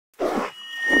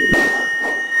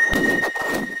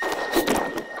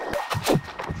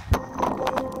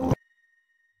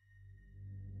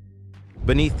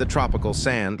Beneath the tropical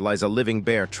sand lies a living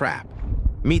bear trap.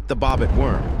 Meet the Bobbit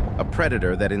Worm, a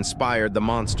predator that inspired the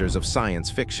monsters of science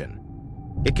fiction.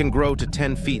 It can grow to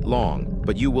 10 feet long,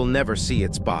 but you will never see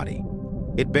its body.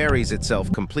 It buries itself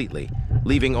completely,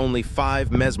 leaving only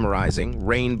 5 mesmerizing,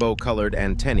 rainbow-colored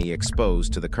antennae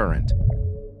exposed to the current.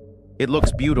 It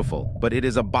looks beautiful, but it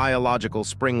is a biological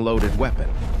spring-loaded weapon.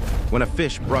 When a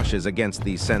fish brushes against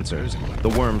these sensors, the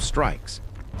worm strikes.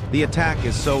 The attack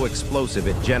is so explosive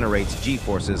it generates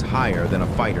G-forces higher than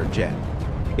a fighter jet.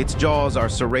 Its jaws are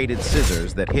serrated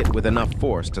scissors that hit with enough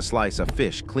force to slice a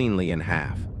fish cleanly in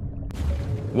half.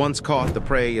 Once caught, the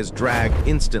prey is dragged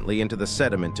instantly into the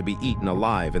sediment to be eaten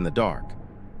alive in the dark.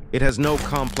 It has no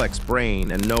complex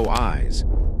brain and no eyes,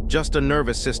 just a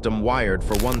nervous system wired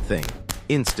for one thing: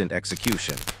 instant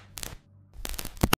execution.